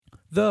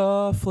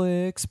The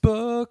Flicks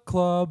Book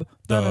Club.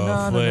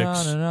 The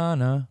Flicks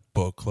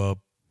Book Club.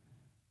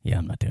 Yeah,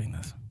 I'm not doing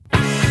this.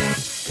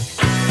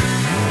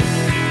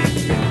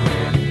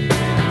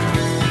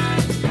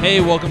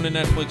 Hey, welcome to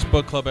Netflix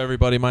Book Club,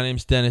 everybody. My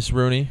name's Dennis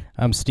Rooney.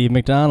 I'm Steve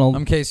McDonald.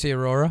 I'm Casey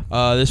Aurora.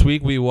 This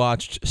week we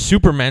watched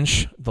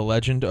Supermensch, The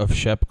Legend of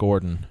Shep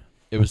Gordon.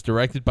 It was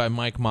directed by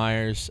Mike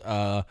Myers.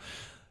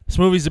 This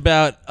movie's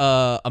about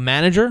a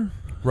manager.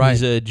 Right.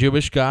 He's a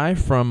Jewish guy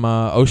from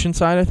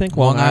Oceanside, I think,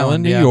 Long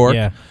Island, New yeah. York.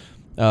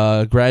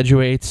 Yeah.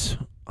 Graduates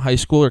high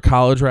school or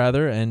college,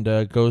 rather,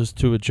 and goes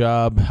to a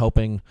job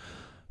helping,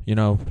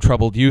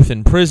 troubled youth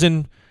in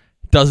prison.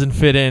 Doesn't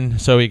fit in,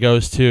 so he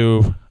goes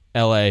to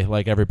L.A.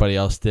 like everybody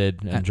else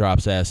did and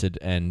drops acid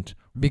and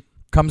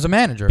becomes a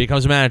manager.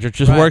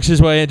 Just works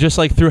his way, just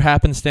like through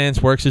happenstance,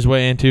 works his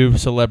way into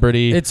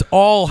celebrity. It's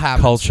all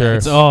happenance. Culture.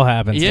 It's all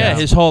happenstance. Yeah,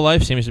 his whole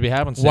life seems to be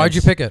happenstance. Why'd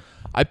you pick it?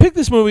 I picked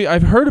this movie.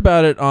 I've heard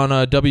about it on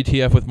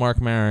WTF with Mark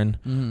Maron,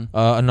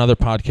 another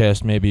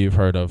podcast maybe you've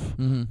heard of.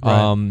 Mm-hmm.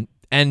 Right.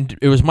 And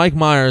it was Mike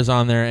Myers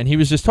on there, and he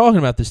was just talking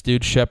about this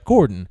dude, Shep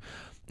Gordon.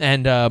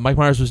 And Mike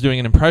Myers was doing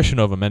an impression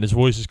of him, and his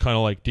voice is kind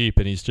of like deep,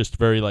 and he's just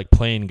very like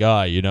plain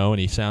guy, and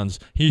he sounds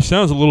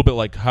a little bit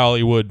like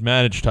Hollywood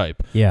managed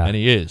type. Yeah. And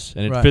he is,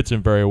 and it Right. fits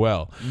him very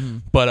well. Mm-hmm.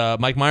 But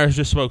Mike Myers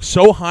just spoke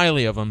so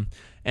highly of him,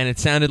 and it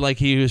sounded like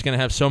he was going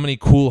to have so many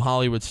cool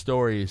Hollywood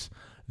stories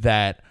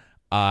that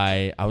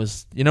I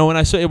was, when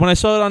I saw it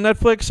on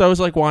Netflix, I was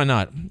like, why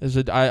not?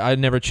 I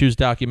never choose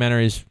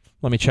documentaries.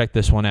 Let me check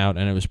this one out,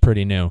 and it was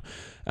pretty new.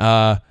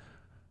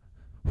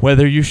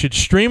 Whether you should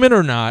stream it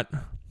or not,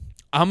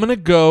 I'm going to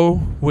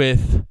go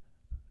with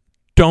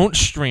don't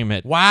stream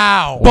it.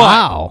 Wow.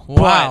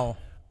 Wow.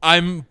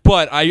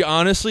 But I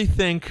honestly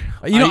think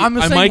I'm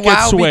I saying might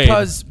wow get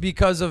swayed.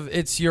 because of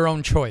it's your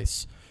own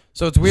choice.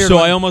 So it's weird. So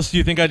do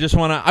you think I just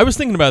want to, I was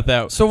thinking about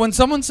that. So when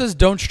someone says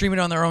don't stream it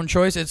on their own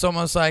choice, it's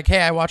almost like,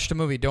 hey, I watched a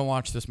movie, don't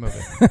watch this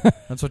movie.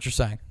 That's what you're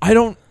saying.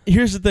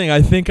 Here's the thing,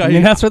 I think I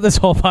mean, that's what this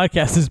whole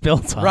podcast is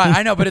built on. Right,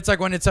 I know, but it's like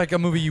when it's like a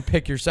movie you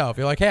pick yourself.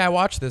 You're like, hey, I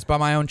watched this by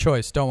my own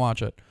choice, don't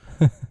watch it.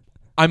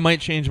 I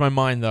might change my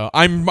mind, though.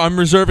 I'm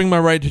reserving my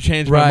right to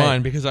change my Right.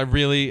 mind because I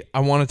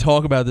want to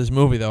talk about this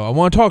movie, though. I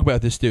want to talk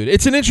about this dude.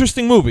 It's an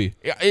interesting movie.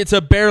 It's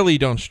a barely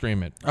don't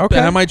stream it. Okay.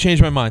 And I might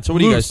change my mind. So what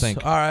do you guys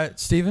think? All right,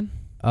 Steven?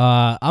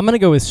 I'm going to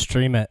go with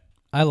Stream It.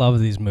 I love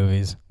these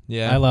movies.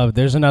 Yeah.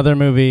 There's another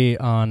movie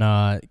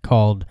on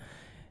called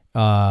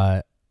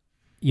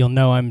You'll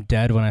Know I'm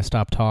Dead When I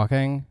Stop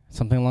Talking,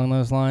 something along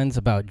those lines,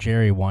 about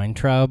Jerry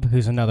Weintraub,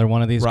 who's another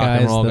one of these Rock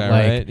guys. and roll that,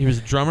 guy, right? He was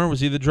a drummer? Was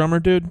he the drummer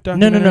dude?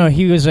 No.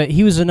 He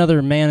was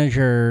another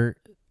manager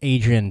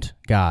agent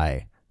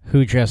guy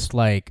who just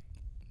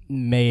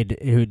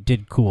who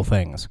did cool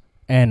things,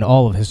 and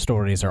all of his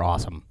stories are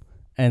awesome.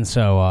 And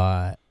so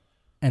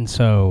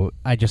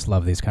I just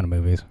love these kind of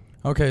movies.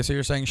 Okay, so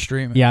you're saying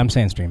stream it. Yeah, I'm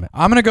saying Stream It.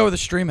 I'm going to go with a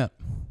stream it.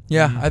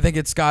 Yeah, I think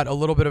it's got a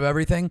little bit of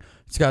everything.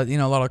 It's got,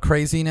 a lot of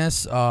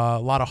craziness, a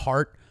lot of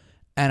heart.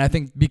 And I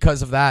think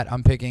because of that,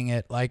 I'm picking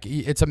it. Like,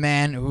 it's a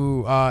man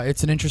who,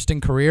 it's an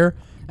interesting career.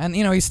 And,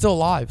 he's still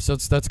alive. So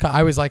I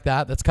always like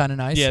that. That's kind of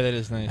nice. Yeah, that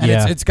is nice. And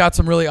Yeah. it's got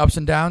some really ups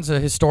and downs, a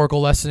historical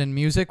lesson in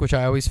music, which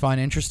I always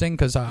find interesting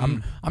because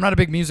I'm not a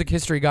big music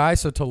history guy.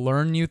 So to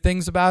learn new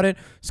things about it,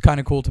 it's kind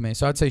of cool to me.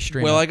 So I'd say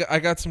stream Well, it. I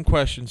got some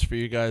questions for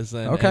you guys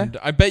then. Okay. And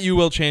I bet you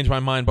will change my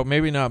mind, but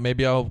maybe not.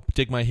 Maybe I'll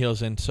dig my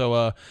heels in.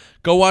 So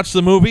go watch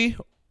the movie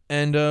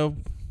and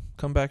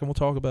come back and we'll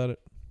talk about it.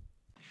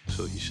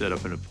 So he set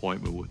up an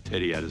appointment with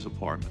Teddy at his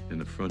apartment. In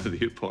the front of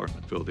the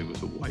apartment building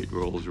was a white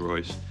Rolls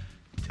Royce,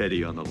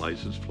 Teddy on the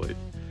license plate.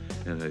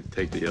 And I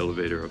take the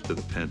elevator up to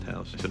the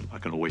penthouse. I said, I'm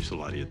not going to waste a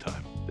lot of your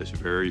time. There's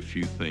very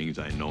few things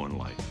I know in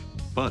life.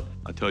 But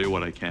I'll tell you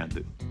what I can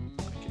do.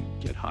 I can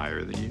get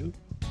higher than you.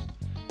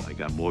 I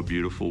got more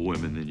beautiful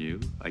women than you.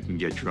 I can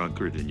get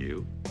drunker than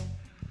you.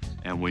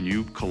 And when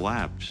you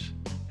collapse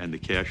and the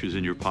cash is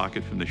in your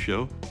pocket from the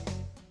show,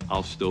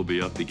 I'll still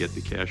be up to get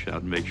the cash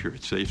out and make sure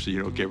it's safe so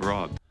you don't get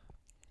robbed.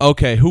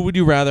 Okay, who would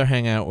you rather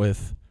hang out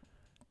with?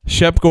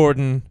 Shep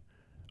Gordon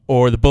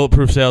or the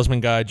bulletproof salesman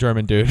guy,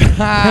 German dude?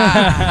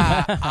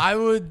 I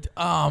would,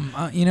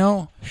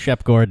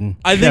 Shep Gordon.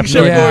 I think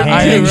Shep Gordon.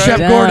 I think too, Shep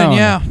right?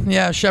 Gordon,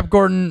 yeah, Shep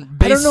Gordon.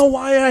 I don't know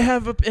why I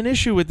have an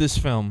issue with this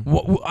film.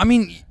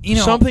 Something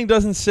Something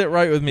doesn't sit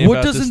right with me. What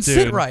about doesn't this dude.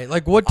 sit right?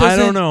 Like what doesn't?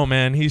 I don't know,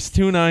 man. He's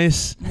too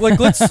nice. Like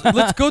let's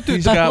go through.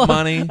 He's got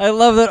money. I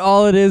love that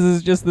all it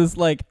is just this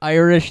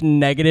Irish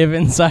negative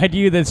inside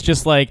you that's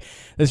just like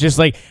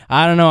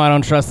I don't know, I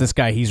don't trust this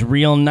guy. He's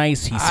real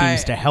nice. He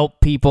seems to help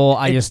people.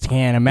 I just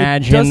can't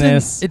imagine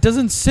this. It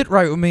doesn't sit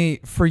right with me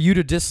for you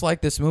to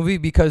dislike this movie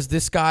because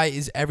this guy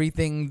is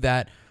everything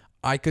that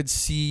I could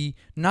see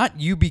not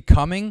you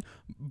becoming,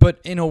 but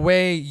in a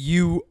way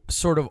you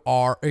sort of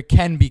are. It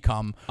can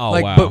become. Oh,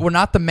 wow. But we're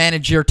not the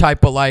manager type.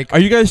 But Are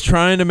you guys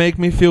trying to make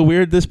me feel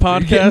weird this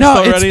podcast No,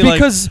 already? it's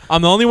because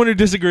I'm the only one who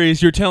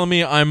disagrees. You're telling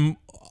me I'm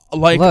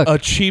like Look. a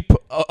cheap,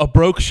 a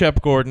broke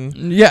Shep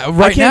Gordon. Yeah,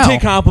 right I can't now.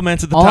 take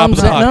compliments at the All top I'm of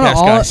the saying-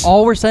 podcast, guys.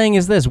 all we're saying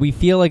is this: we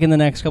feel like in the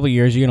next couple of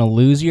years, you're going to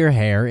lose your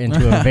hair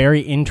into a very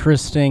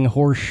interesting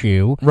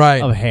horseshoe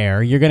Right. of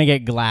hair. You're going to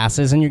get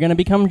glasses, and you're going to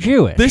become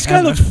Jewish. This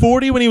guy looked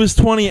 40 when he was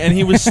 20, and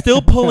he was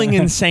still pulling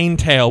Insane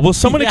Tail. Will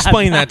someone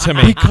explain that to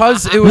me?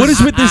 because it was What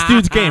is with this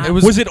dude's game?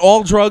 Was it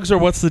all drugs, or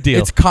what's the deal?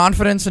 It's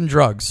confidence and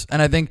drugs,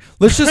 and I think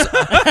let's just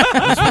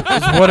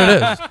is what it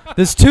is.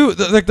 There's two.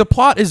 The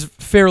plot is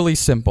fairly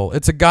simple.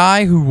 It's a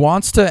guy who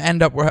wants to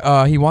end up.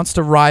 He wants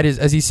to ride his,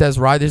 as he says,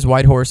 ride his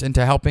white horse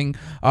into helping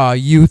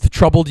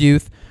troubled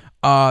youth.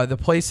 The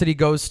place that he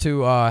goes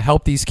to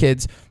help these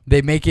kids,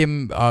 they make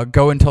him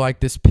go into like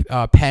this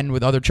pen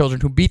with other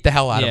children who beat the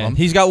hell out of him.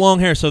 He's got long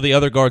hair, so the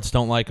other guards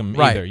don't like him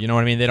Right. either. You know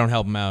what I mean? They don't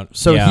help him out.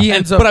 So Yeah. he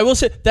ends up. But I will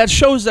say that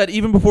shows that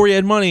even before he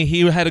had money,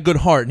 he had a good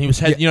heart, and he was,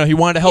 he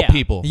wanted to help Yeah.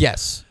 people.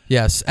 Yes,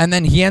 and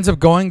then he ends up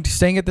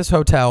staying at this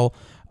hotel.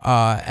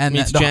 And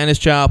Meets the- Janis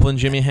Joplin,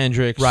 Jimi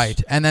Hendrix,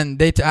 Right. And then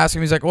they ask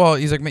him, he's like,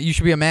 you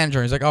should be a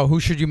manager. He's like, oh, who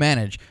should you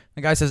manage?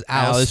 The guy says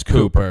Alice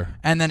Cooper.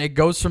 And then it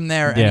goes from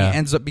there, and Yeah. he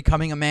ends up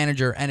becoming a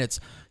manager, and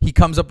he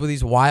comes up with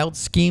these wild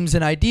schemes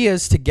and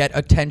ideas to get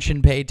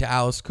attention paid to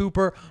Alice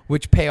Cooper,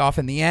 which pay off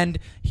in the end.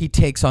 He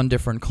takes on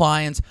different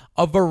clients,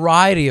 a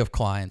variety of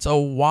clients, a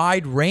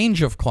wide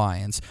range of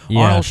clients. Yeah.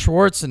 Arnold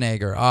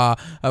Schwarzenegger,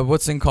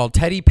 what's it called?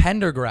 Teddy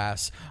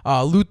Pendergrass,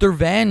 Luther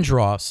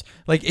Vandross.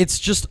 Like, it's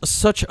just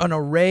such an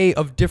array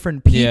of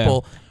different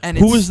people. Yeah. And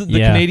Who it's, was the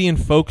Canadian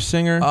folk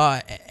singer?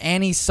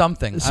 Annie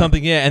something.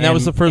 Something, yeah, and that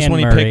was the first Anne one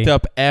he Murray. picked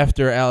up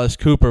after Alice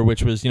Cooper,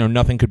 which was,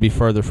 nothing could be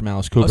further from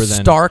Alice Cooper A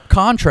than stark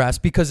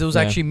contrast because it was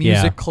Yeah. actually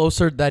music Yeah.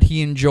 closer that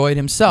he enjoyed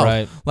himself,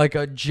 Right. like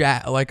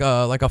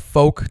a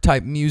folk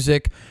type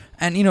music,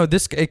 and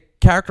it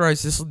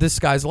characterized this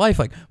guy's life.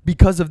 Like,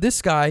 because of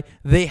this guy,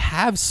 they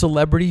have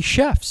celebrity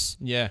chefs.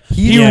 Yeah.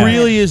 He- He Yeah.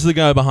 really is the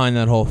guy behind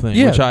that whole thing,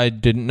 Yeah. which I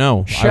didn't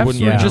know. I Chefs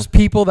wouldn't were Yeah. just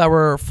people that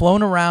were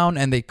flown around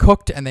and they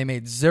cooked and they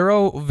made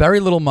very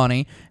little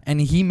money,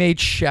 and he made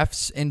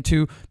chefs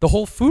into the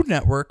whole Food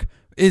Network.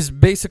 Is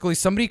basically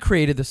somebody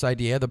created this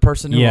idea, the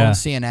person who Yeah. owns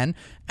CNN,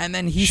 and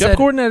then he Shep said,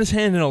 Gordon had his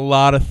hand in a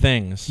lot of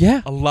things.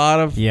 Yeah. A lot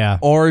of Yeah.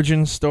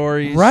 origin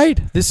stories. right,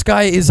 this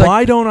guy is like,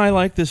 Why don't I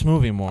like this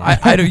movie more? I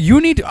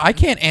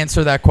can't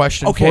answer that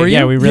question Okay, for you.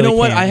 yeah, we really you know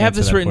what? can't I have answer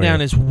this that written for down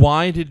you. is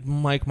why did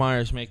Mike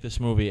Myers make this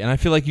movie? And I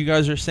feel like you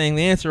guys are saying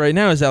the answer right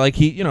now is that like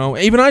he,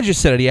 even I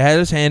just said it. He had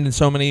his hand in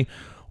so many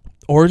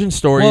origin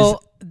stories.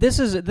 Well, this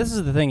is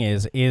the thing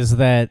is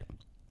that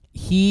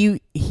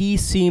he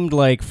seemed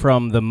like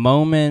from the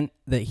moment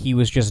that he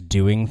was just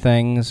doing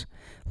things,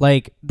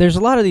 like there's a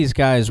lot of these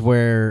guys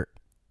where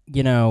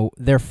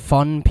they're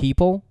fun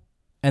people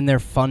and they're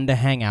fun to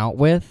hang out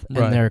with and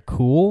Right. they're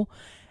cool,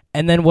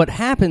 and then what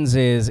happens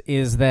is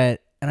that,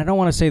 and I don't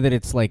want to say that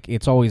it's like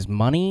it's always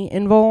money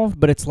involved,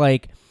 but it's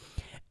like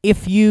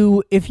if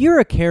you're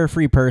a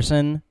carefree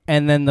person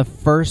and then the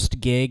first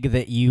gig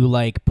that you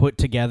like put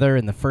together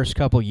in the first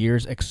couple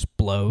years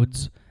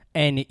explodes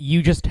and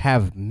you just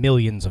have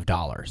millions of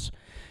dollars,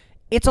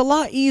 it's a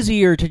lot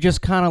easier to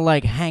just kind of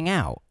like hang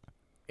out.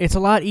 It's a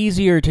lot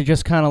easier to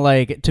just kind of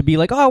like to be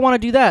like, oh, I want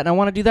to do that and I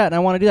want to do that and I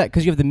want to do that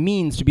because you have the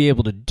means to be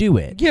able to do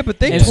it. Yeah, but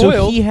they And so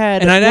toiled. he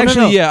had, and I'd well, no,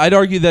 actually, no. I'd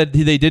argue that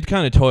they did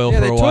kind of toil Yeah,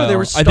 for they a toiled. while. They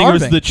were I think it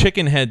was starving. the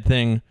chicken head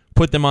thing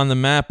put them on the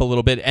map a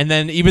little bit, and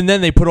then even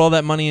then they put all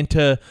that money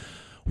into.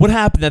 What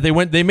happened? That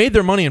they made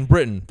their money in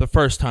Britain the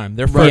first time,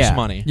 their first Yeah.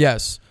 money.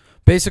 Yes.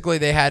 Basically,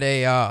 they had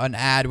an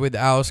ad with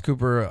Alice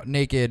Cooper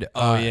naked.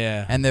 Oh,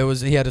 yeah. And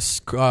he had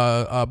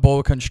a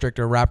boa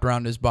constrictor wrapped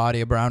around his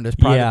body, around his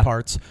private Yeah.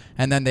 parts.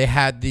 And then they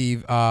had the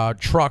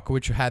truck,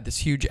 which had this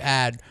huge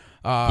ad.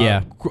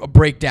 Yeah.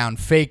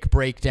 Fake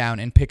breakdown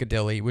in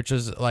Piccadilly, which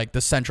is like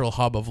the central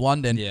hub of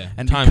London. Yeah,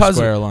 and Times because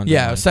Square, of, London,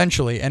 yeah, right.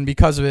 essentially, and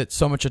because of it,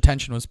 so much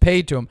attention was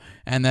paid to him.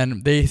 And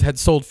then they had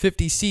sold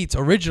 50 seats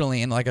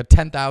originally in like a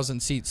 10,000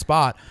 seat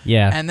spot.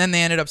 Yeah. and then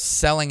they ended up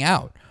selling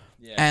out.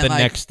 And the like,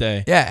 next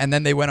day. yeah, and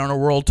then they went on a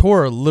world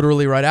tour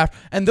literally right after,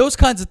 and those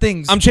kinds of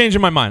things. I'm changing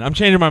my mind.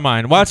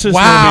 Watch this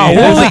Wow, movie.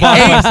 It's only a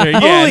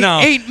blockbuster. Yeah, only no.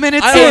 8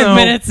 minutes I don't in. know.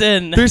 minutes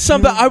in. There's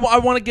something I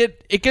want to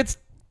get. It gets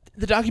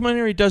the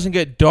documentary doesn't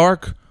get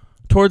dark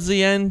towards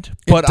the end,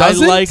 but I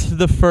doesn't? liked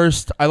the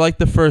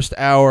first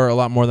hour a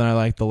lot more than I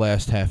liked the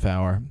last half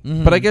hour.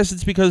 Mhm. But I guess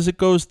it's because it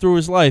goes through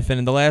his life, and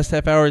in the last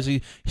half hour,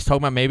 he's talking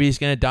about maybe he's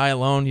gonna die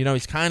alone.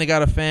 He's kind of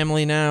got a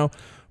family now,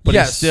 but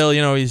Yes. he's still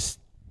he's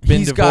been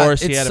He's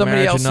divorced. got, He it's had a somebody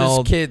marriage else's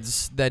annulled.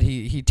 kids that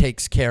he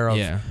takes care of.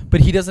 Yeah.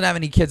 But he doesn't have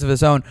any kids of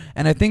his own.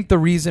 And I think the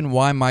reason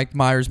why Mike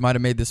Myers might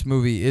have made this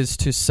movie is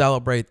to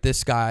celebrate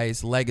this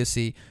guy's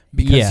legacy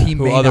because Yeah. he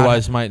Who may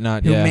otherwise might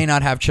not. who Yeah. may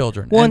not have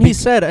children. Well, and be- he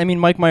said,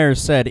 Mike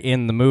Myers said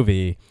in the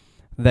movie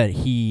that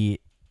he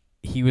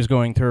was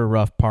going through a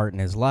rough part in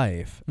his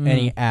life, and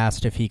he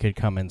asked if he could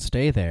come and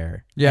stay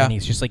there. Yeah. And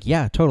he's just like,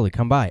 yeah, totally,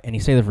 come by. And he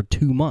stayed there for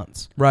 2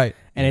 months. right.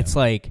 And it's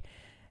like,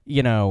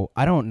 you know,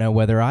 I don't know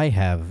whether I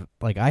have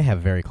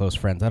very close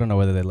friends. I don't know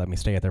whether they'd let me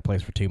stay at their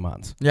place for 2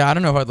 months. Yeah, I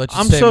don't know if I'd let you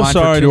I'm stay so at mine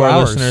sorry for 2 to our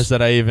hours. listeners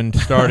that I even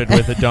started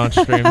with a Don't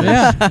Stream This.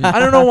 Yeah. I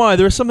don't know why.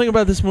 There was something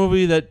about this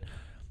movie that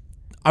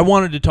I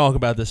wanted to talk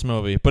about this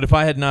movie, but if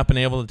I had not been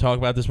able to talk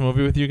about this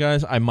movie with you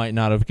guys, I might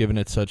not have given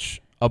it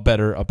such a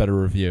better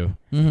review.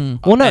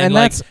 Mm-hmm. Well, no, and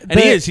like, that's and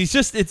he is. He's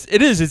just it's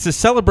a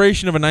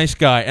celebration of a nice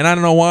guy, and I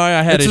don't know why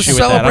I had It's issue a with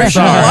that. I'm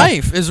celebration of sorry.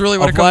 life is really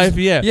what Of it comes life,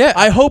 yeah. Yeah.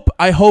 I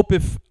hope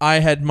if I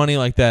had money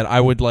like that, I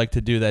would like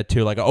to do that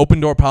too, like an open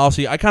door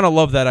policy. I kind of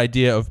love that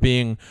idea of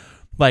being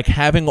like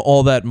having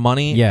all that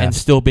money Yeah. and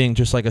still being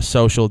just like a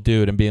social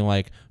dude and being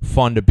like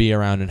fun to be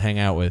around and hang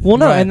out with. Well,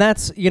 no, Right. and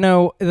that's, you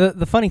know,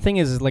 the funny thing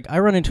is like I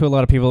run into a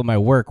lot of people at my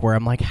work where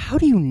I'm like, how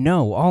do you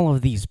know all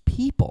of these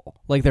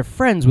people? Like they're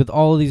friends with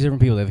all of these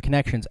different people. They have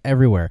connections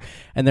everywhere.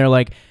 And they're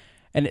like,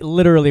 and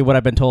literally what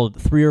I've been told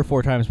 3 or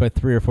 4 times by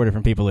 3 or 4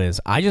 different people is,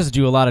 I just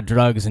do a lot of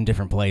drugs in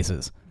different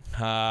places.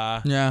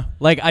 Yeah.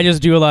 Like, I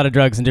just do a lot of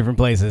drugs in different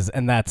places,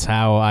 and that's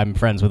how I'm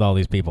friends with all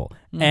these people.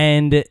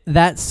 And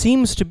that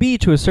seems to be,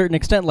 to a certain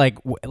extent,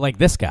 like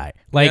this guy.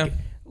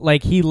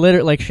 Like he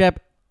literally, like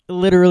Shep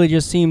literally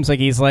just seems like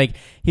he's like,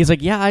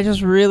 yeah, I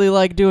just really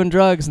like doing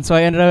drugs, and so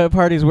I ended up at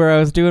parties where I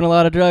was doing a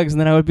lot of drugs,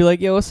 and then I would be like,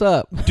 yo, what's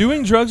up?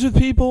 Doing drugs with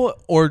people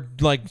or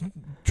like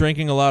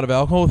drinking a lot of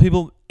alcohol with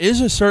people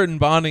is a certain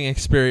bonding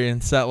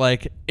experience that,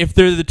 like, if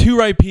they're the two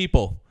right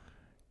people,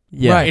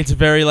 Yeah. Right. it's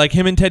very like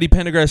him and Teddy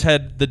Pendergrass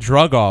had the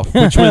drug off,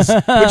 which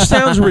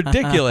sounds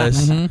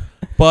ridiculous,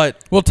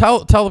 but Well,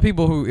 tell the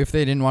people who, if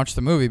they didn't watch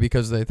the movie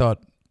because they thought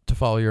to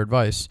follow your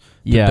advice,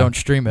 Yeah. don't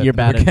stream it. Your at the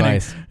bad beginning.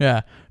 advice.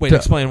 Yeah. wait,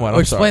 explain what? I'm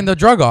Explain sorry. the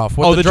drug off.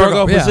 What the drug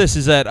off was yeah. this: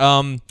 is that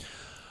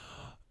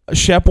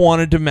Shep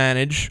wanted to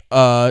manage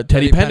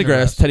Teddy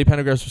Pendergrass. Teddy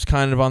Pendergrass was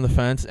kind of on the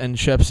fence, and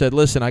Shep said,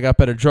 "Listen, I got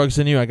better drugs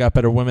than you. I got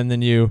better women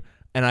than you,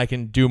 and I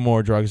can do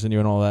more drugs than you,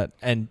 and all that.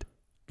 And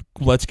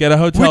let's get a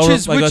hotel room.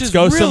 Let's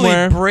go really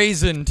somewhere."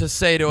 brazen to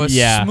say to a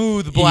Yeah.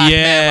 smooth black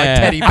man like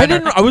Teddy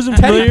Pendergrass. I wasn't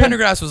Teddy familiar.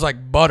 Pendergrass was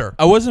like butter.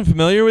 I wasn't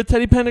familiar with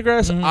Teddy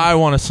Pendergrass. I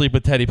want to sleep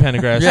with Teddy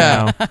Pendergrass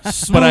Yeah. now,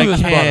 Smooth but I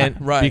as butter. can't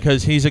Right.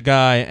 because he's a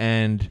guy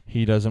and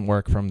he doesn't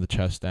work from the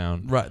chest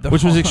down. Right.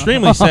 Which was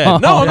extremely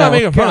sad. No, I'm not Oh,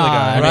 making fun of the guy.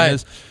 God. I mean, Right.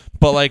 it's-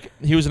 but like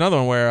he was another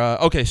one where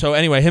okay, so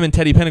anyway, him and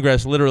Teddy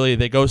Pendergrass literally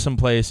they go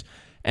someplace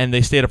and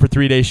they stayed up for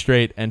 3 days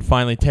straight, and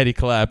finally Teddy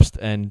collapsed,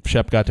 and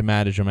Shep got to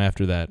manage him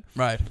after that.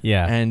 Right.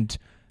 Yeah. And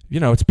you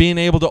know, it's being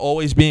able to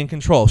always be in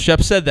control.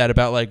 Shep said that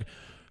about like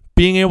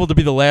being able to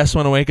be the last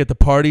one awake at the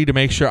party to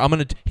make sure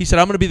he said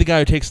I'm gonna be the guy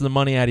who takes the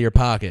money out of your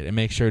pocket and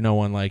make sure no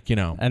one like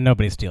and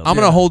nobody steals. I'm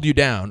gonna hold you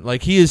down.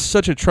 Like he is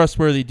such a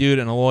trustworthy dude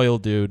and a loyal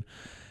dude.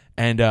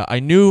 And I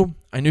knew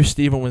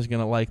Steven was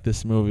gonna like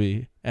this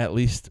movie, at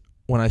least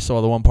when I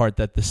saw the one part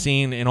that the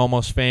scene in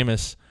Almost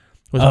Famous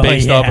was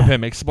based off of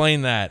him.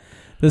 Explain that.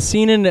 The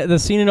scene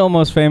in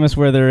Almost Famous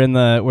where they're in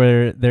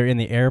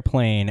the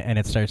airplane and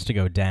it starts to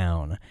go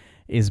down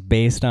is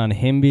based on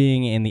him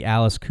being in the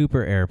Alice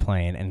Cooper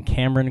airplane, and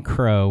Cameron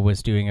Crowe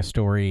was doing a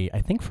story,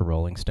 I think, for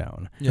Rolling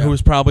Stone. Yeah. Who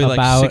was probably like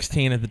About-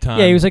 16 at the time.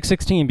 Yeah, he was like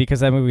 16 because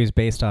that movie is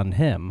based on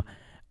him.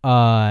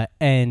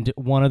 And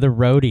one of the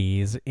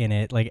roadies in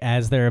it, like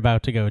as they're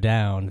about to go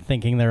down,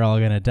 thinking they're all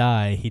gonna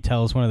die, he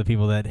tells one of the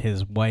people that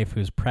his wife,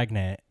 who's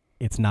pregnant,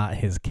 it's not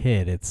his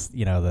kid, it's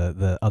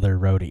the other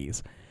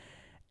roadies.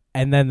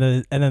 And then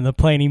the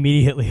plane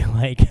immediately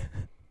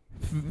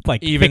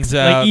Evens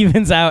out.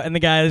 evens out, and the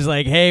guy is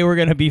like, "Hey, we're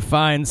gonna be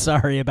fine.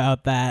 Sorry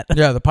about that."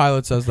 Yeah, the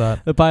pilot says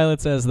that. The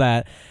pilot says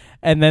that.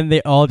 And then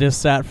they all just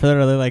sat for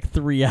another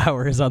 3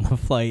 hours on the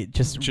flight,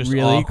 just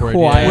really awkward,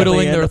 yeah. quietly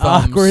Twiddling and their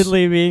thumbs.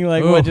 awkwardly being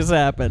like, Ugh. "What just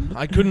happened?"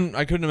 I couldn't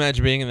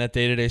imagine being in that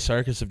day-to-day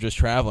circus of just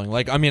traveling.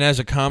 Like, I mean, as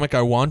a comic,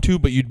 I want to,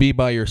 but you'd be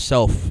by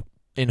yourself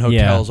in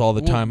hotels all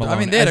the time Well, alone. I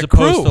mean, they had as a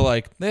opposed crew. to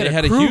like They they had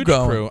had a a crew huge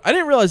going. crew. I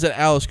didn't realize that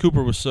Alice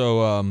Cooper was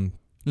so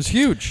It was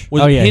huge.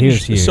 Oh, yeah, he was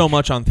hinged huge. so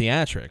much on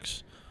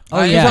theatrics.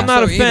 Oh, yeah. I'm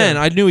not So a fan. either.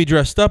 I knew he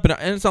dressed up, and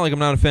it's not like I'm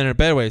not a fan in a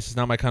bad way. It's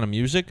not my kind of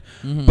music,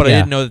 Mhm. but I Yeah.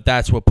 didn't know that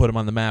that's what put him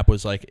on the map.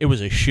 Was like it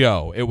was a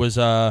show. It was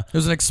It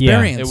was an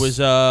experience. it was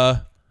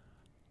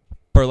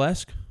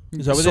burlesque.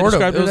 Is that what Sort they of.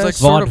 described It was as? like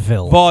sort of-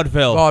 Vaudeville.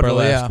 Vaudeville, Vaudeville,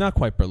 burlesque, yeah. not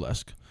quite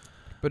burlesque.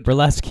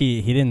 Burlesque,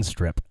 he didn't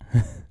strip.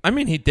 I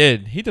mean, he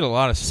did. He did a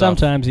lot of stuff.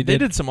 Sometimes he They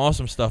did. did some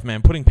awesome stuff,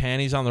 man. Putting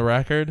panties on the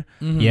record.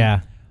 Mhm. Yeah.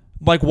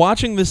 Like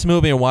watching this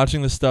movie and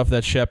watching the stuff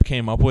that Shep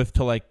came up with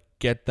to like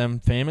get them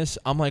famous.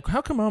 I'm like,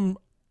 how come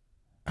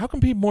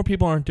more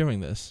people aren't doing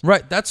this?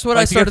 Right. That's what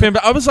I Like, to get started.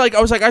 famous. I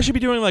was like, I should be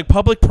doing like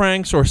public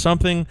pranks or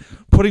something,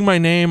 putting my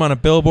name on a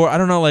billboard. I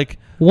don't know, like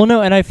Well,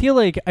 no, and I feel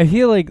like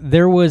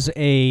there was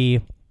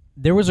a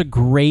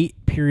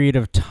great period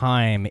of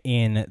time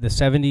in the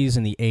 70s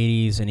and the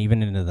 80s and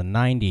even into the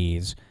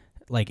 90s,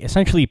 like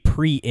essentially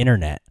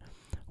pre-internet,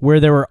 where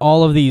there were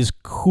all of these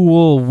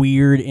cool,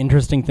 weird,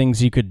 interesting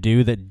things you could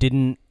do that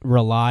didn't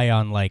rely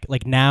on like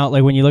now,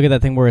 like when you look at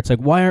that thing where it's like,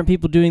 why aren't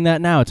people doing that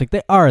now? It's like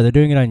they're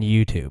doing it on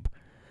YouTube.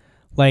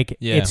 Like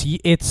Yeah.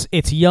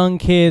 it's young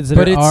kids that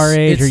But are our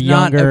age or it's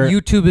not. younger.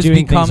 YouTube has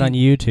doing become things on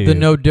YouTube. the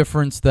no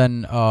difference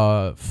than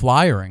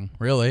flyering.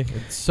 Really,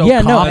 it's so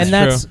yeah, no, common. and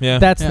That's that's true, yeah.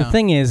 that's the Yeah.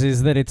 thing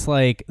is that it's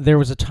like there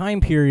was a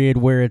time period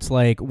where it's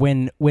like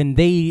when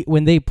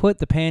they put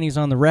the panties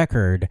on the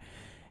record,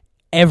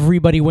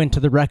 everybody went to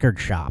the record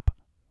shop.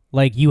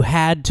 Like you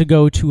had to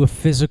go to a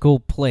physical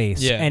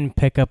place Yeah. and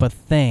pick up a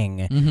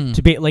thing Mhm.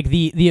 to be like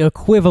the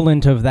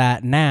equivalent of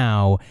that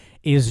now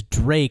is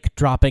Drake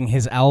dropping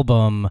his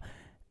album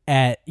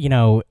at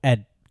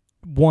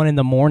 1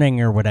 a.m.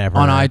 or whatever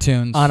on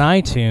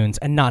iTunes.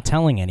 and not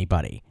telling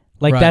anybody.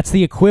 Like Right. that's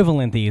the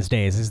equivalent these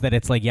days. Is that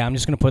it's like, yeah, I'm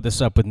just gonna put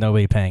this up with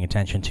nobody paying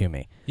attention to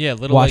me. Yeah,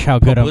 little Watch like, how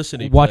good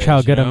publicity I'm. Watch plays,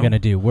 how good you I'm know? gonna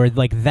do. Where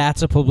like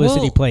that's a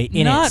publicity Well, play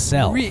in not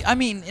itself. I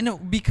mean,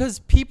 because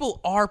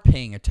people are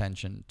paying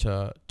attention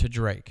to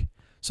Drake,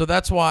 so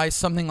that's why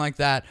something like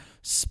that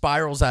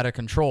spirals out of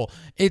control.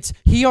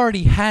 He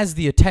already has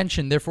the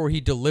attention, therefore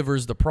he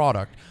delivers the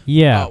product.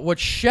 Yeah. What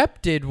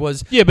Shep did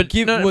was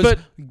but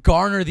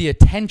garner the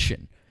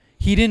attention.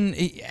 He didn't,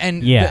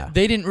 and Yeah.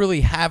 they didn't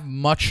really have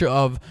much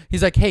of.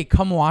 He's like, hey,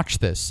 come watch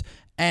this,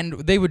 and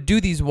they would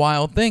do these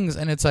wild things,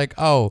 and it's like,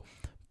 oh,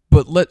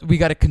 but we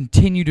got to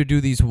continue to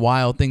do these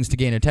wild things to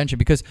gain attention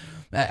because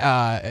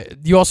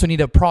you also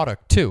need a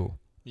product too.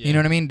 You know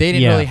what I mean? They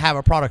didn't Yeah. really have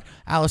a product.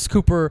 Alice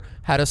Cooper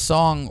had a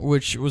song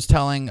which was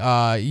telling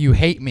 "You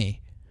Hate Me."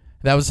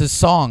 That was his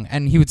song,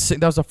 and he would sing.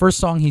 That was the first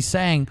song he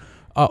sang.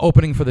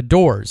 Opening for the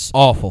Doors.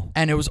 awful.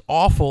 And it was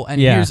awful. And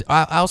Yeah. here's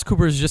Alice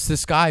Cooper is just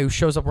this guy who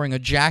shows up wearing a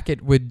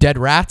jacket with dead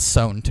rats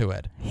sewn to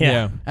it.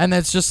 Yeah. And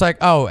that's just like,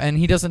 oh, and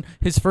he doesn't,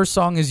 his first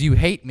song is You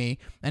Hate Me,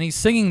 and he's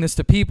singing this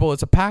to people.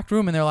 It's a packed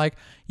room, and they're like,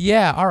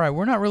 yeah, all right,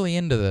 we're not really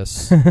into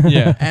this.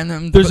 Yeah. And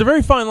then, There's a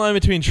very fine line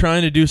between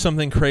trying to do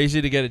something crazy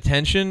to get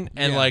attention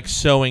and Yeah. like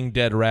sewing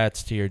dead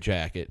rats to your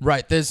jacket.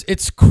 right,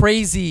 it's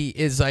crazy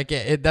is like,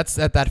 that's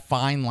at that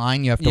fine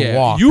line you have to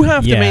walk. You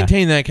have to Yeah.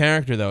 maintain that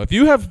character though. If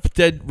you have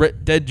dead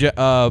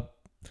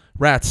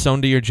rats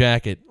sewn to your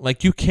jacket,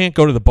 like you can't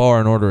go to the bar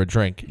and order a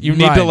drink. You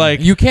need to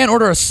like you can't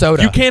order a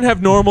soda. you can't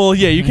have normal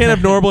you can't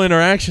have normal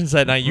interactions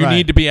that night. You Right.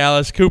 need to be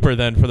Alice Cooper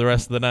then for the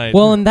rest of the night.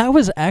 Well, and that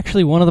was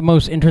actually one of the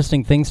most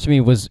interesting things to me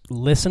was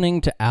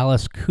listening to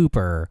Alice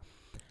Cooper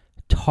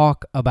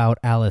talk about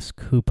Alice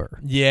Cooper.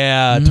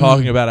 yeah,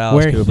 talking about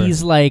Alice where Cooper.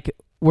 he's like,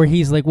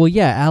 well,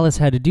 yeah, Alice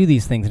had to do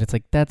these things, and it's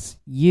like that's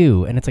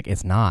you, and it's like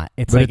it's not.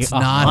 It's But like it's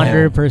not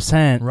him.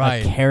 100%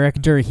 Right. a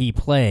character he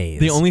plays.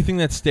 The only thing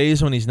that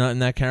stays when he's not in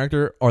that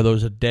character are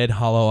those dead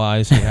hollow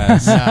eyes he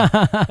has.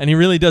 Yeah. And he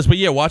really does. But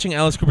yeah, watching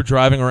Alice Cooper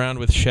driving around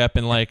with Shep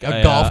in like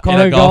A golf cart.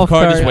 in a A golf golf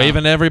cart, cart. just Yeah.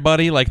 waving at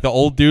everybody like the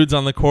old dudes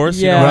on the course.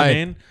 You Yeah. know what I Right.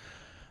 mean?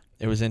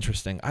 It was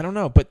interesting. I don't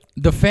know, but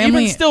The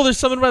family, even still, there's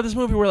something about this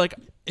movie where like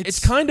it's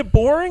kind of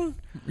boring.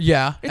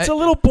 yeah. It's a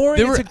little boring.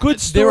 There It's were- a good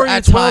there were story. at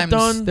It's well times,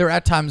 done. There were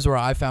at times where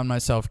I found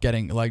myself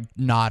getting like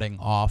nodding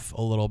off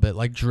a little bit,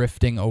 like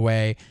drifting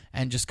away,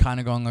 and just kind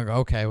of going like,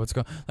 okay, what's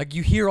going? Like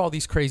you hear all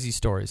these crazy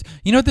stories.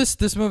 You know what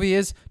this movie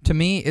is to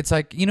me? It's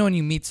like when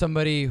you meet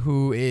somebody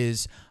who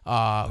is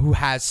who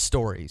has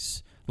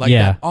stories. Like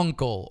Yeah. that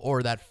uncle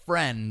or that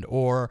friend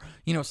or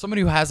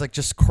somebody who has like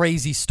just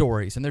crazy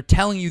stories, and they're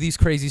telling you these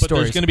crazy But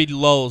stories. there's going to be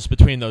lulls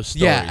between those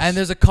stories. Yeah, and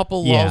there's a couple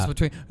lulls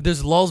Yeah.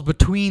 there's lulls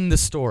between the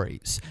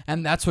stories,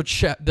 and that's what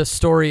the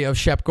story of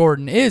Shep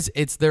Gordon is.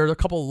 There are a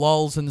couple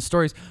lulls in the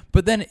stories,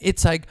 but then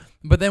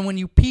when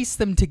you piece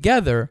them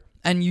together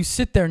and you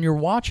sit there and you're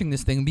watching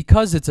this thing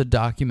because it's a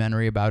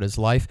documentary about his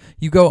life,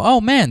 you go, oh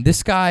man,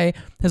 this guy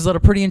has led a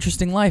pretty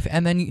interesting life,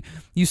 and then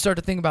you start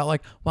to think about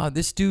like, wow,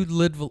 this dude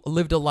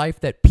lived a life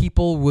that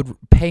people would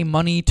pay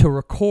money to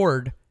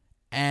record.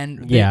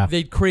 And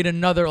they'd create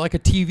another like a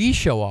TV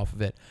show off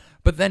of it.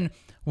 But then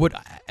what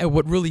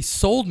really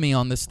sold me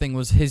on this thing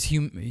was his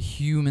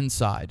human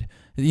side.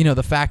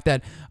 The fact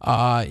that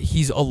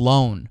he's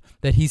alone,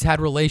 that he's had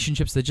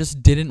relationships that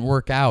just didn't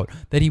work out,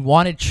 that he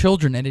wanted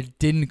children and it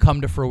didn't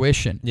come to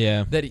fruition.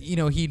 Yeah. That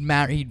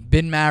he'd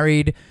been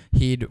married.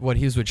 He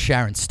was with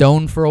Sharon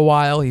Stone for a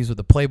while. He was with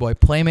the Playboy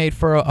Playmate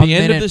for a The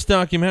minute. end of this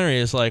documentary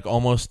is like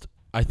almost.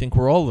 I think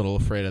we're all a little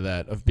afraid of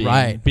that, of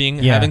being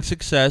Yeah. having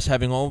success,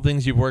 having all the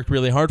things you've worked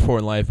really hard for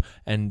in life,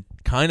 and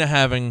kind of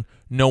having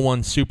no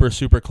one super,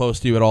 super close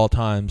to you at all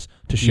times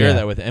to share Yeah.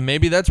 that with. And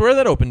maybe that's where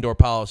that open door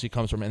policy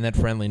comes from and that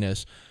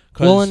friendliness.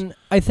 well, and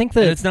I think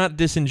that it's not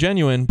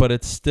disingenuine, but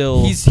it's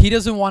still... He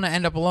doesn't want to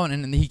end up alone,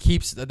 and he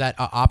keeps that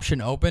option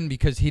open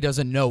because he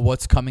doesn't know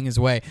what's coming his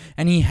way,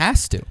 and he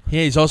has to.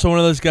 Yeah, he's also one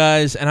of those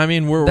guys, and I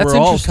mean, we're That's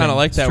all interesting. kind of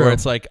like It's that, true. where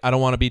it's like, I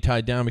don't want to be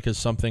tied down because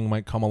something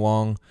might come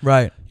along.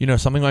 Right.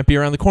 Something might be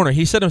around the corner.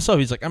 He said himself,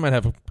 he's like, I might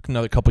have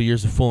another couple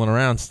years of fooling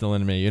around still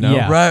in me,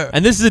 Yeah. Right.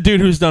 And this is a dude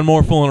who's done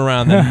more fooling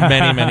around than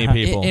many, many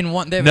people.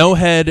 No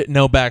head,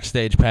 no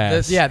backstage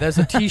pass. There's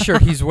a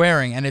T-shirt he's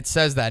wearing, and it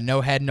says that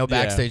no head, no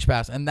backstage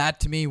pass, and that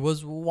to me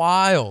was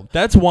wild.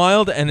 That's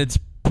wild, and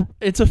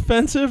it's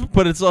offensive,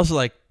 but it's also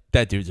like,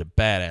 that dude's a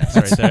badass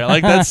right there.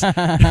 Like that's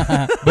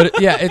But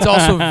it's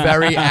also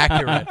very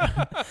accurate.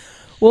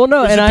 well,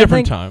 no, it's and a I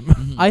different think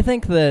time. I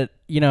think that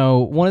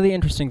one of the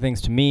interesting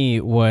things to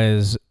me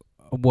was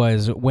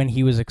was when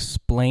he was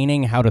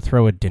explaining how to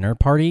throw a dinner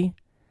party.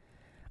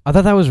 I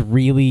thought that was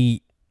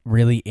really,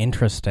 really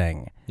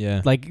interesting.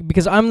 Yeah. Like,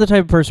 because I'm the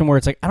type of person where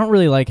it's like, I don't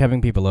really like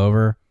having people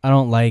over. I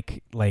don't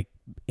like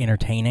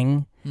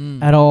entertaining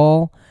at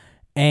all.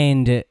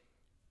 And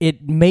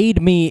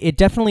it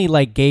definitely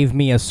like gave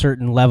me a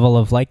certain level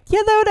of like, yeah,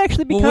 that would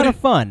actually be kind of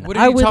fun. What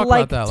did he talk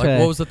about that? Like,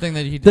 what was the thing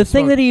that he did? The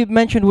thing that he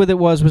mentioned with it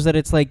was that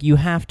it's like you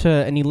have to,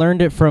 and he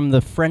learned it from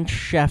the French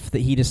chef that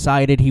he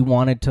decided he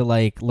wanted to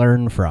like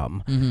learn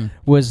from,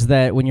 was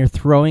that when you're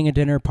throwing a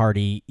dinner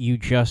party,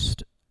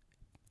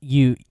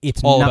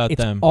 it's all not, about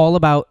it's them. all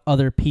about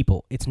other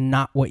people. It's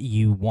not what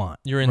you want.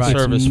 You're in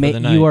service for the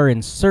night. You are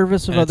in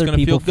service of And it's other gonna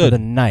people feel for good. the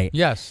night.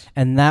 Yes.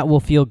 And that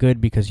will feel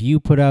good because you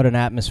put out an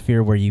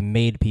atmosphere where you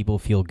made people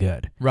feel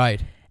good.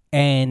 Right.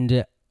 And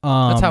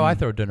That's how I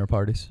throw dinner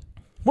parties.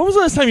 When was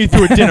the last time you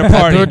threw a dinner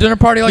party? Threw a dinner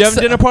party like you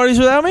having dinner parties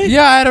without me?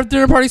 Yeah, I had a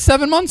dinner party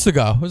 7 months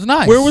ago. It was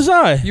nice. Where was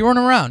I? You weren't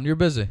around. You were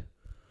busy.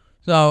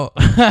 So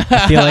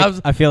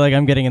I feel like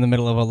I'm getting in the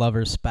middle of a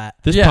lover's spat.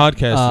 This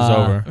podcast is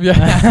over.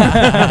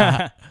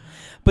 Yeah.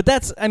 But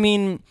that's, I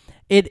mean,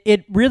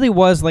 it really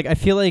was like, I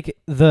feel like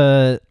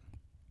the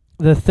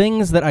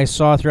things that I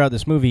saw throughout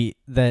this movie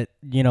that,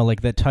 you know,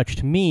 like that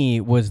touched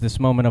me was this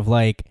moment of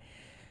like,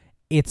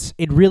 it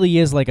really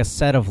is like a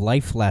set of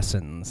life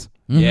lessons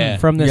Yeah.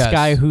 from this Yes.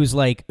 guy who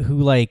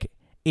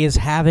is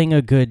having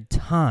a good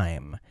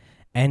time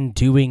and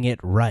doing it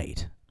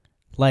right.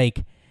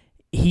 Like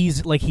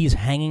he's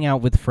hanging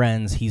out with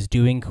friends, he's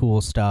doing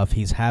cool stuff,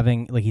 he's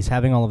having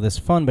all of this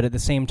fun, but at the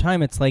same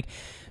time it's like,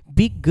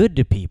 be good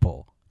to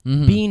people.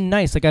 Being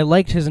nice. Like I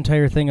liked his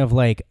entire thing of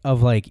like,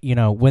 you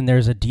know, when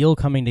there's a deal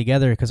coming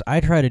together, because I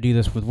try to do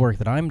this with work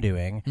that I'm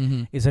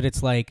doing, is that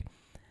it's like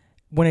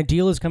when a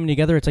deal is coming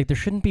together, it's like there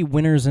shouldn't be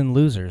winners and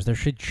losers. There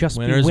should just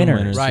be Winners and winners.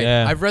 winners. Right.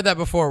 Yeah. I've read that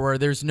before where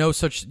there's no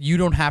such, you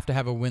don't have to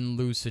have a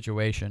win-lose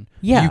situation.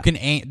 Yeah. You can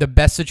aim, the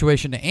best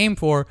situation to aim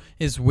for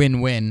is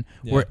win-win,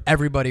 where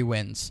everybody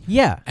wins.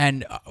 Yeah.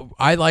 And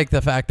I like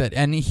the fact that,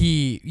 and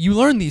you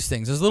learn these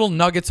things. There's little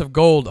nuggets of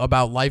gold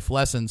about life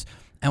lessons.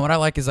 And what I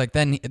like is like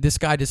then this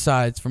guy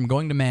decides from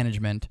going to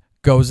management,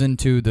 goes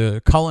into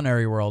the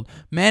culinary world,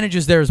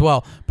 manages there as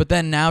well, but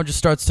then now just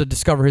starts to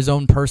discover his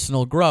own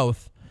personal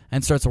growth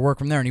and starts to work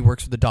from there. And he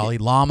works with the Dalai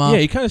Lama. Yeah,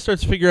 he kind of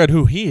starts to figure out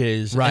who he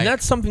is. Right. And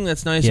that's something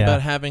that's nice Yeah.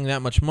 about having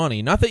that much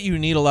money. Not that you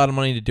need a lot of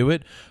money to do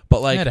it,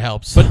 but like... It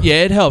helps. But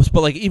yeah, it helps. But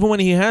like even when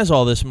he has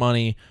all this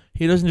money,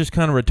 he doesn't just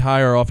kind of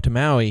retire off to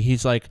Maui.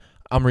 He's like,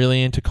 I'm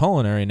really into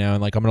culinary now,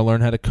 and like I'm going to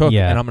learn how to cook,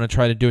 Yeah. and I'm going to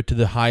try to do it to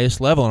the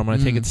highest level, and I'm going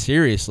to take it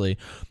seriously.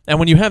 And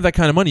when you have that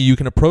kind of money, you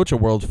can approach a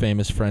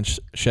world-famous French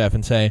chef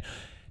and say,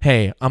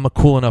 hey, I'm a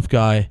cool enough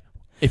guy.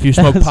 If you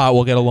smoke pot,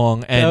 we'll get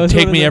along, and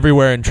take me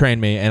everywhere and train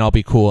me, and I'll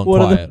be cool and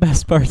One quiet. of the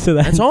best parts of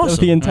that That's of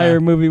awesome. the entire Yeah.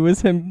 movie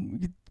was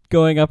him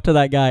going up to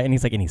that guy, and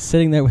he's like, and he's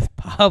sitting there with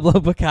Pablo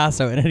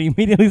Picasso, and it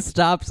immediately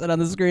stops, and on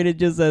the screen it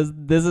just says,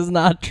 "This is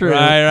not true."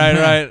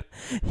 Right.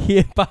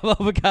 Pablo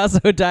Picasso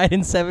died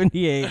in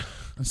 78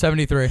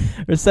 73.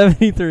 or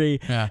 73,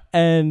 Yeah.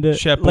 and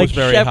Shep was like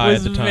very Shep high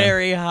was at the time.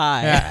 very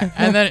high. Yeah.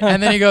 And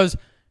then he goes,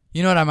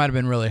 you know what? I might have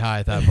been really high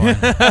at that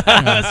point.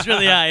 That's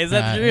really high. Is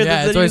that true? Yeah,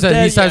 that's what he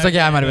said. He starts like,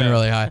 yeah, I might have been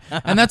really high.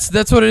 And that's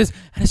what it is.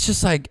 And it's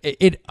just like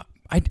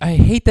I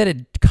hate that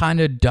it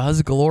kind of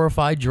does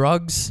glorify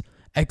drugs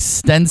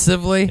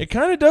extensively. It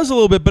kind of does a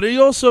little bit, but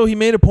he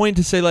made a point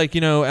to say, like,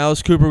 you know,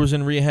 Alice Cooper was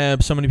in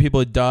rehab, so many people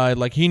had died.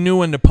 Like, he knew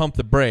when to pump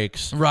the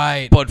brakes.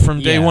 Right. But from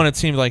day Yeah. one, it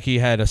seemed like he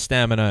had a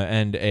stamina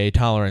and a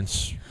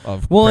tolerance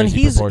of Well, and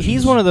crazy he's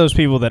proportions. one of those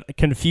people that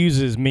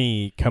confuses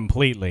me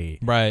completely.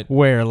 Right.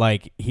 Where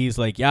like he's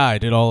like, yeah, I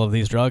did all of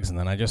these drugs and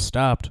then I just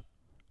stopped,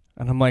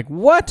 and I'm like,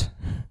 what?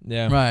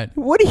 Yeah. Right.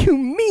 What do you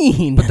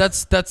mean? But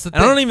that's the thing. I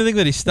don't even think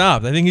that he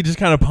stopped. I think he just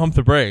kind of pumped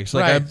the brakes.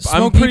 Like, Right. I'm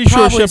Smoke- he pretty sure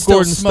probably Shep still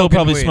Gordon still smoking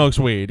probably weed. smokes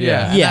weed.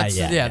 Yeah. Yeah. And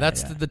Yeah,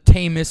 that's yeah. the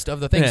tamest of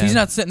the things. Yeah. He's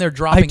not sitting there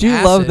dropping I do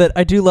acid. love that.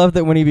 I do love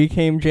that when he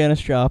became Janis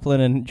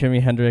Joplin and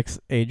Jimi Hendrix's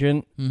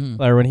agent,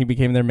 or when he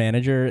became their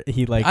manager,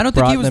 he like. I don't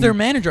think brought he was them- their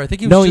manager. I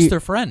think he was No, just he- their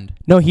friend.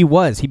 No, he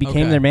was. He became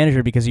Okay. their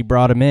manager because he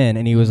brought him in,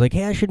 and he was like,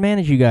 "Hey, I should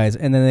manage you guys."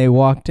 And then they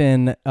walked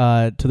in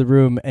to the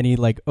room, and he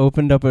like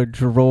opened up a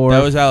drawer.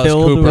 That was Alice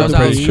filled Cooper. with was I'm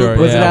pretty Alice sure.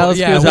 Cooper. Was it yeah. Alice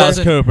Yeah, It was Cooper? Alice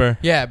wasn't- Cooper.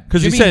 Yeah,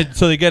 Because he Jimmy- said,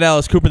 so they get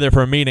Alice Cooper there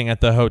for a meeting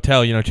at the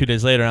hotel, 2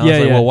 days later. And I was Yeah,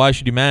 like, yeah. well, why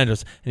should you manage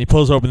us? And he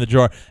pulls open the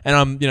drawer.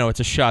 And it's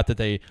a shot that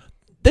they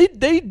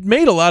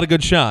made a lot of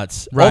good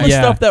shots. All Right. the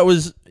Yeah. stuff that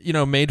was,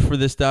 made for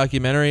this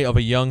documentary of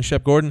a young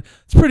Shep Gordon,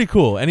 it's pretty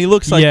cool. And he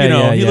looks like,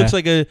 Yeah, he yeah. looks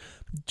like a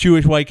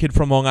Jewish white kid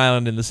from Long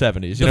Island in the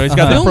 70s. He's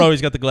got film- the fro,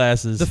 he's got the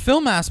glasses. The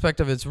film aspect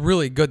of it's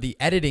really good. The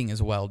editing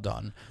is well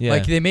done. Yeah.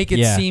 Like they make it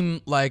Yeah.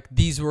 seem like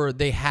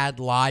they had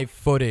live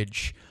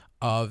footage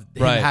of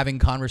him Right. having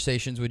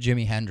conversations with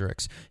Jimi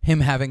Hendrix,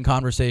 him having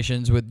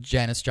conversations with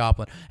Janis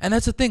Joplin. And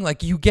that's the thing,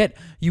 like you get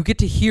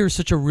to hear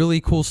such a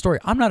really cool story.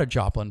 I'm not a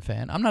Joplin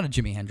fan. I'm not a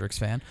Jimi Hendrix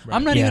fan.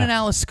 I'm not even Yeah. an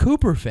Alice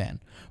Cooper fan.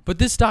 But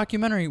this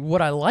documentary,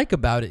 what I like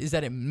about it is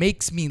that it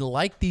makes me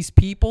like these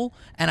people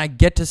and I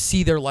get to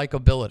see their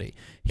likability.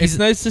 It's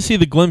nice to see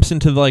the glimpse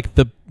into like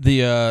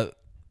the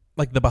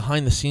like the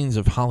behind the scenes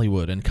of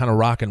Hollywood and kind of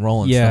rock and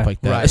roll and Yeah, stuff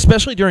like that. right.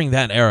 Especially during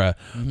that era.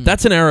 Mhm.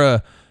 That's an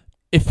era.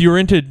 If you're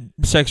into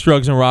sex,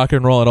 drugs, and rock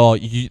and roll at all,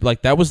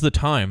 like that was the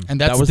time.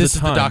 And that was this the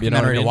is time, the documentary you know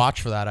what I mean? to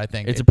watch for that. I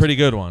think It's a pretty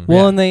good one.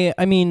 Well, and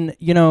I mean,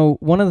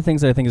 one of the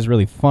things that I think is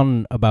really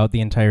fun about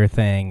the entire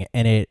thing,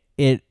 and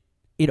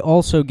it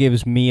also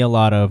gives me a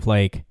lot of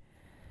like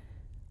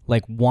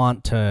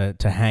want to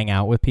hang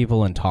out with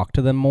people and talk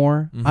to them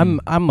more. Mhm.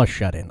 I'm a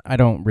shut-in. I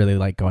don't really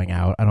like going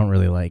out. I don't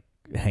really like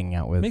hanging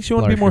out with. Makes you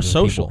want to be large more groups of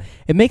social. people.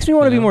 It makes me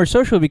want to You be know? more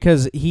social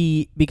because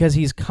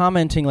he's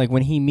commenting like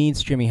when he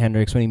meets Jimi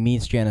Hendrix, when he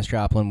meets Janis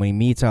Joplin, when he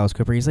meets Alice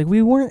Cooper, he's like,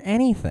 we weren't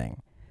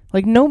anything.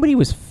 Like nobody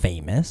was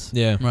famous.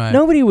 Yeah. right.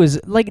 Nobody was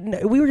like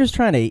we were just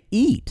trying to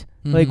eat.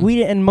 Like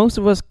Mhm. and most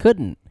of us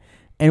couldn't.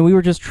 And we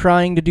were just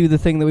trying to do the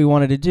thing that we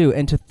wanted to do.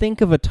 And to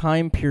think of a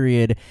time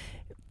period,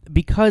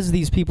 because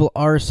these people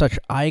are such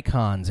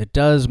icons, it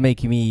does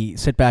make me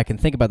sit back and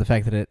think about the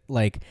fact that it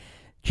like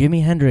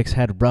Jimi Hendrix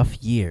had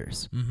rough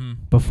years Mm-hmm.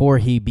 before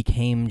he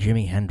became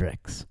Jimi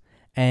Hendrix.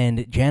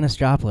 And Janis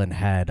Joplin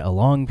had a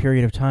long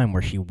period of time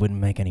where she wouldn't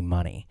make any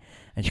money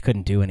and she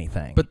couldn't do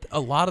anything. But a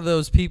lot of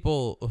those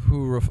people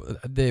who,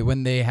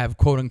 when they have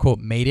quote unquote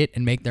made it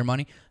and make their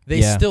money, they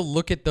Yeah. still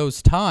look at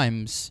those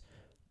times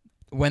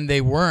when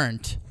they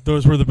weren't.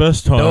 Those were the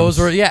best times. Those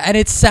were and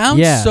it sounds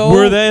Yeah. so.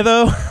 Were they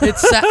though?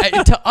 It's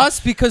to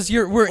us because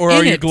we're Or in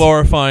are you it.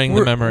 glorifying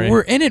we're, the memory?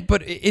 We're in it,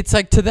 but it's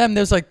like to them,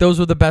 there's like those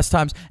were the best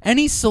times.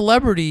 Any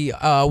celebrity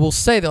will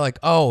say they're like,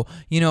 oh,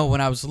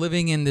 when I was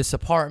living in this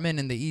apartment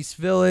in the East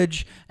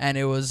Village, and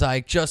it was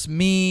like just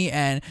me,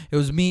 and it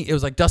was me. It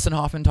was like Dustin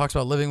Hoffman talks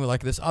about living with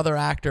like this other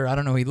actor. I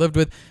don't know who he lived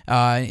with,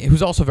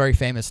 who's also very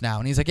famous now,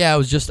 and he's like, yeah, it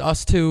was just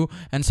us two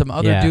and some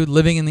other Yeah. dude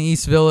living in the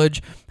East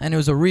Village, and it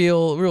was a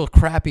real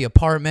crappy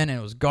apartment, and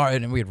it was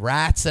guarded, and we had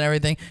rats and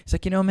everything. He's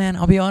like, man,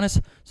 I'll be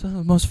honest, it's one of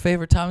the most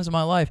favorite times of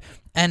my life.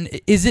 And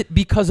is it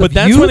because of but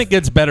that's youth? when it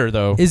gets better,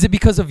 though. Is it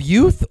because of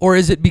youth, or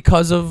is it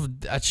because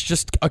of that's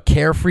just a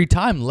carefree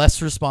time,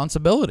 less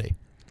responsibility?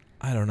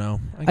 I don't know.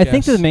 I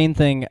think the main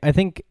thing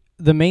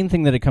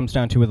that it comes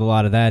down to with a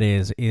lot of that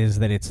is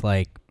that it's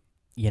like,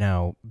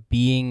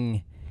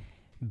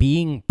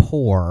 being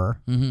poor,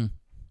 Mm-hmm.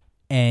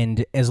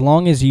 and as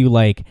long as you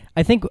like,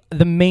 I think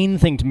the main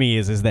thing to me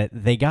is that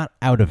they got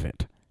out of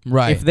it.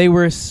 Right. If they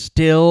were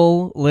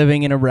still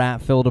living in a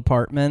rat-filled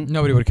apartment,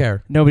 Nobody would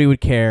care. nobody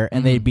would care,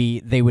 and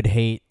Mhm. they would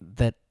hate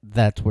that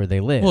that's where they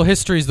live. Well,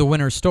 history's the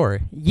winner's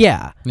story.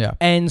 yeah. Yeah.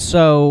 And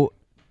so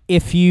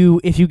if you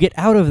get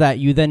out of that,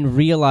 you then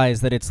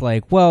realize that it's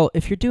like, well,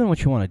 if you're doing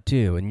what you want to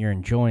do and you're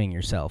enjoying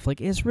yourself, like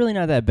it's really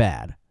not that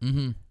bad.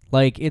 Mm-hmm.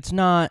 Like it's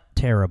not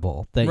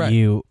terrible that Right.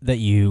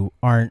 you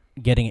aren't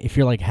getting if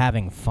you're like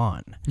having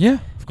fun. Yeah,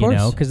 of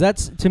course. Because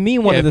that's to me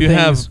one of the if you things.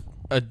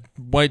 have a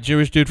white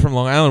Jewish dude from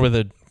Long Island with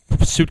a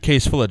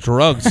suitcase full of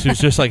drugs who's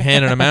just like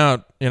handing them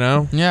out,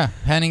 Yeah,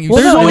 handing you.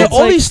 Well, There's no, always, it's all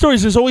like- these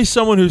stories. There's always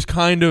someone who's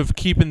kind of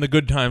keeping the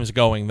good times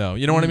going, though.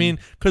 You know what I mean?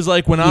 Because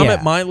like when I'm Yeah.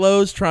 at my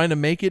lows, trying to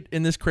make it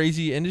in this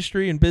crazy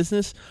industry and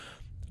business,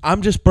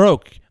 I'm just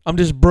broke. I'm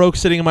just broke,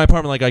 sitting in my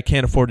apartment, like I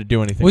can't afford to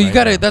do anything. Well, you right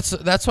got to.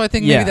 now. That's why I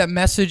think Yeah. maybe that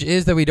message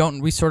is that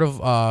we sort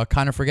of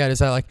kind of forget is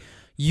that like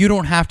you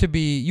don't have to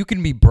be. You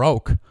can be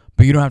broke,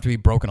 but you don't have to be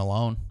broken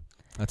alone.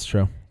 That's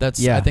true.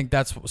 Yeah. I think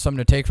that's something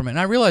to take from it. And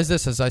I realized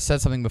this as I said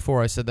something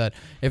before. I said that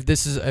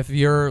if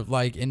you're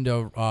like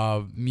into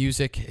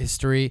music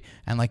history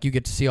and like you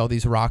get to see all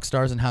these rock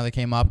stars and how they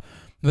came up.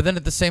 But then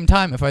at the same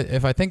time, if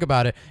I think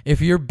about it,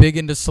 if you're big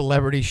into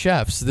celebrity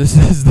chefs, this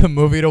is the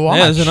movie to watch.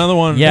 Yeah, there's another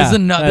one. Yeah. This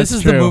that's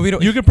is the true. movie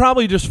to You could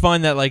probably just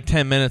find that like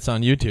 10 minutes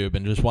on YouTube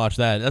and just watch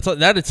that.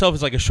 That itself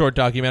is like a short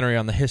documentary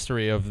on the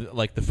history of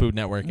like the Food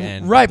Network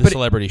and Right, the but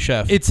Celebrity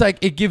Chef. It's like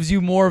it gives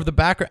you more of the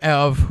background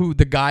of who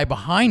the guy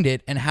behind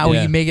it and how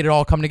Yeah. he made it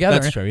all come together.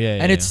 That's true, yeah,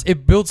 and yeah,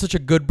 it builds such a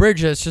good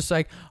bridge. That it's just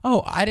like,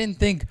 oh, I didn't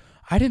think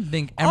Oh,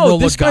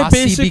 Emerald this guy Lagasse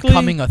basically-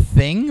 becoming a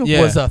thing Yeah.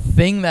 was a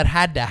thing that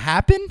had to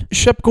happen.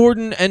 Shep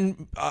Gordon,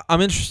 and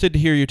I'm interested to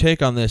hear your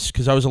take on this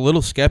because I was a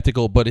little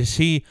skeptical, but is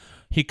he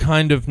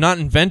kind of not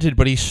invented,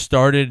 but he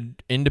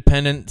started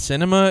independent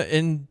cinema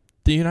in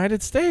the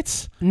United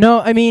States?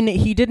 No, I mean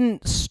he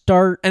didn't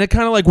start. And it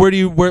kind of like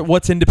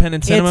what's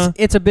independent cinema?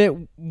 It's a bit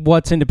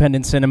what's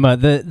independent cinema.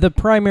 The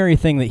primary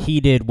thing that he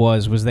did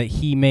was that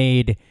he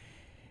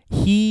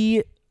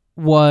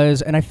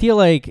was, and I feel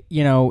like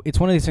it's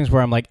one of these things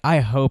where I'm like, I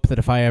hope that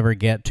if I ever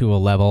get to a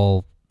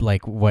level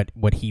like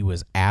what he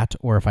was at,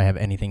 or if I have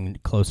anything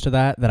close to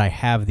that I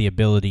have the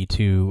ability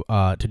to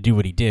do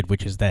what he did,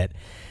 which is that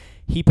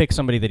he picked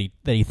somebody that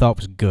he thought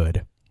was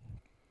good,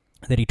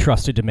 that he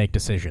trusted to make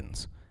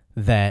decisions,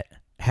 that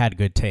had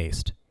good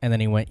taste, and then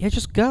he went, yeah,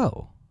 just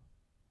go,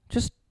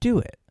 just do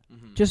it,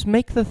 just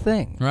make the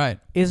thing. Right.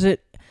 Is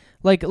it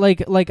like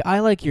I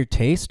like your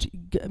taste?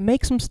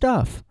 Make some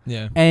stuff.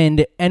 Yeah.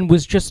 And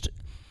was just,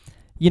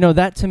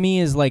 that to me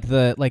is like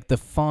the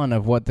fun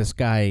of what this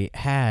guy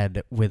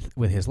had with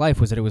his life,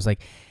 was that it was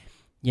like,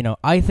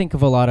 I think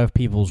of a lot of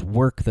people's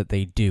work that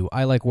they do.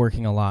 I like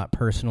working a lot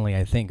personally.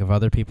 I think of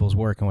other people's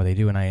work and what they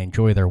do, and I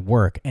enjoy their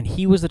work. And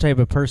he was the type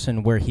of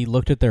person where he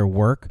looked at their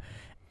work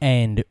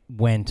and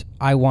went,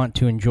 I want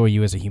to enjoy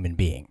you as a human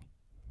being.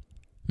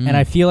 And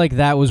I feel like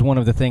that was one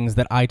of the things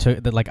that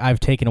I've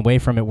taken away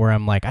from it, where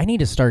I'm like, I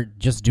need to start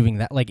just doing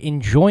that, like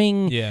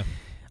enjoying. Yeah.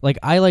 Like,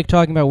 I like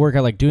talking about work, I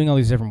like doing all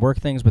these different work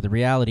things, but the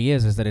reality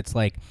is that it's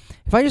like,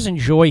 if I just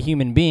enjoy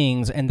human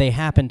beings and they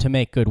happen to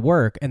make good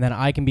work, and then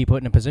I can be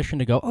put in a position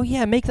to go, oh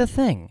yeah, make that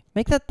thing,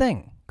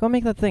 go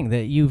make that thing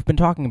that you've been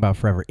talking about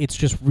forever. It's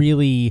just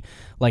really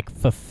like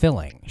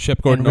fulfilling.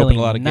 Shep Gordon really opened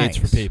a lot of gates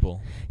for nice. people.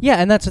 Yeah,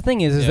 and that's the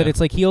thing is Yeah. that it's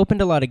like he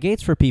opened a lot of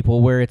gates for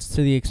people, where it's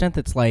to the extent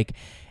that's like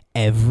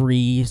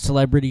every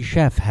celebrity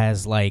chef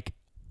has like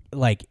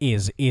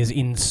is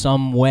in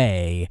some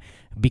way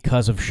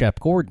because of Shep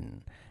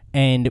Gordon.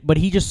 But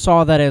he just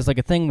saw that as like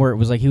a thing where it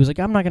was like, he was like,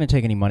 I'm not going to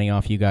take any money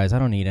off you guys. I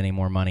don't need any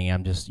more money.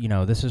 I'm just,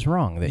 this is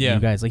wrong. That Yeah. you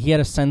guys, like, he had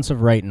a sense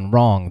of right and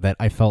wrong that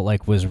I felt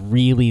like was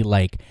really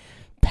like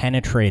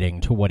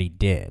penetrating to what he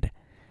did.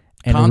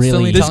 And Constantly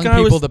really, This telling guy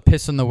people was- to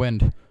piss in the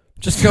wind.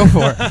 Just go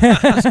for it.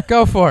 Just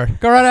go for it.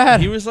 Go right ahead.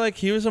 He was a I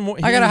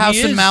got a house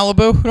in is-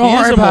 Malibu. Don't he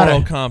worry is a about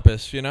moral it.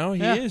 compass, you know. He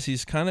Yeah. is.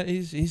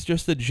 He's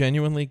just a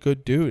genuinely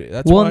good dude.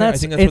 That's Well, why and I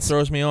that's- think that's what it's-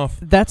 throws me off.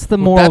 that's the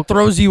moral. That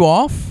throws you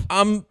off?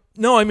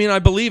 No, I mean, I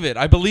believe it.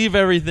 I believe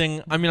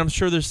everything. I mean, I'm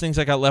sure there's things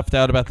that got left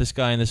out about this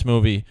guy in this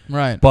movie,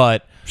 Right.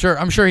 but Sure,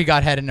 I'm sure he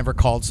got head and never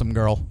called some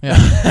girl. Yeah.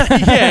 yeah,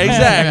 exactly.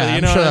 Yeah, you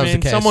I'm know sure what that I was the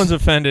mean? case. Someone's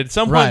offended.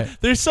 Right.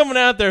 There's someone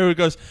out there who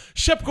goes,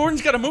 Shep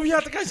Gordon's got a movie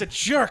out. The guy's a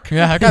jerk.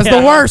 Yeah, that guy's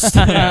the worst.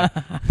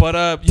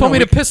 But Told me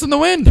to piss in the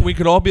wind. we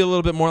could all be a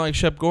little bit more like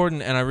Shep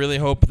Gordon, and I really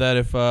hope that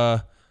if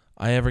I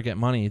ever get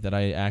money, that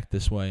I act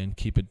this way and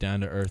keep it down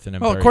to earth. And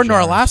Well, according to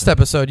our last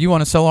episode, you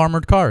want to sell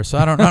armored cars. So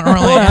I don't really.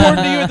 Well,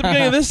 according to you at the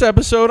beginning of this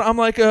episode, I'm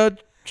like a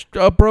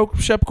broke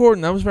Shep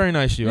Gordon. That was very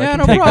nice of you. Yeah, I can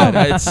no take problem.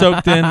 that. It's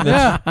soaked in.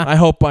 Yeah. I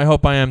hope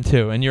I am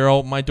too. And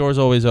my door's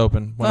always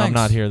open when I'm Thanks.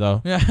 not here,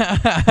 though. Yeah.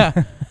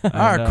 All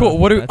right, And, cool.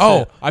 What do? that's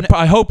Oh, it.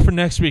 I hope for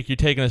next week you're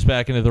taking us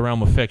back into the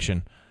realm of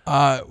fiction.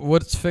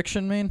 what's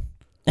fiction mean?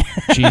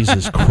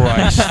 Jesus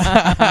Christ.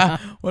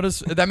 What is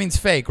that? Means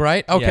fake,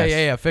 right? Okay, Yes.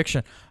 yeah,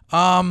 fiction.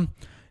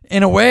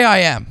 In a way, I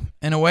am.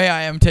 In a way,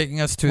 I am taking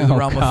us to the Oh,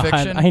 realm God, of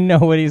fiction. I know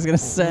what he's gonna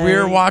say.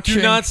 We're watching.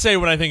 Do not say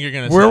what I think you're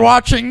going to say. We're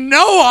watching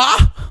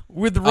Noah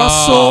with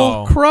Russell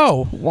Oh.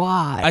 Crowe.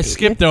 Why? I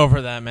skipped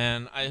over that,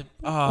 man.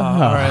 All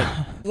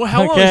right. Well, how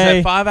long is Okay.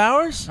 that? 5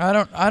 hours? I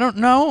don't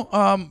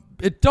know.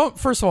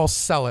 First of all,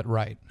 sell it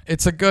right.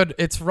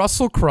 It's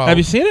Russell Crowe. Have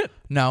you seen it?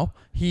 No,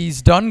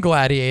 he's done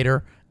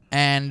Gladiator,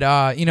 and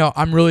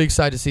I'm really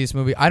excited to see this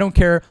movie. I don't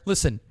care.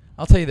 Listen,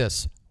 I'll tell you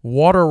this: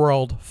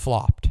 Waterworld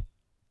flopped.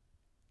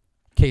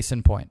 Case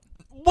in point.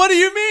 What do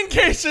you mean,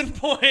 case in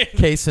point?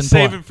 Case in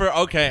Save point. it for,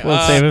 okay. We'll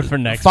save it for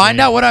next. Find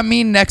week. out what I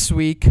mean next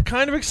week.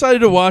 Kind of excited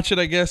to watch it,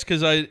 I guess,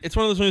 because it's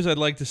one of those movies I'd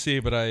like to see,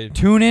 but I...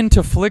 Tune in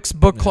to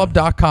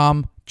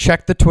flixbookclub.com.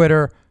 Check the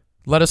Twitter.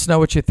 Let us know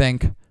what you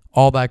think.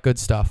 All that good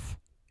stuff.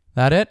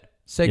 That it?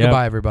 Say Yep.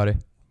 goodbye, everybody.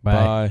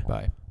 Bye.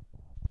 Bye.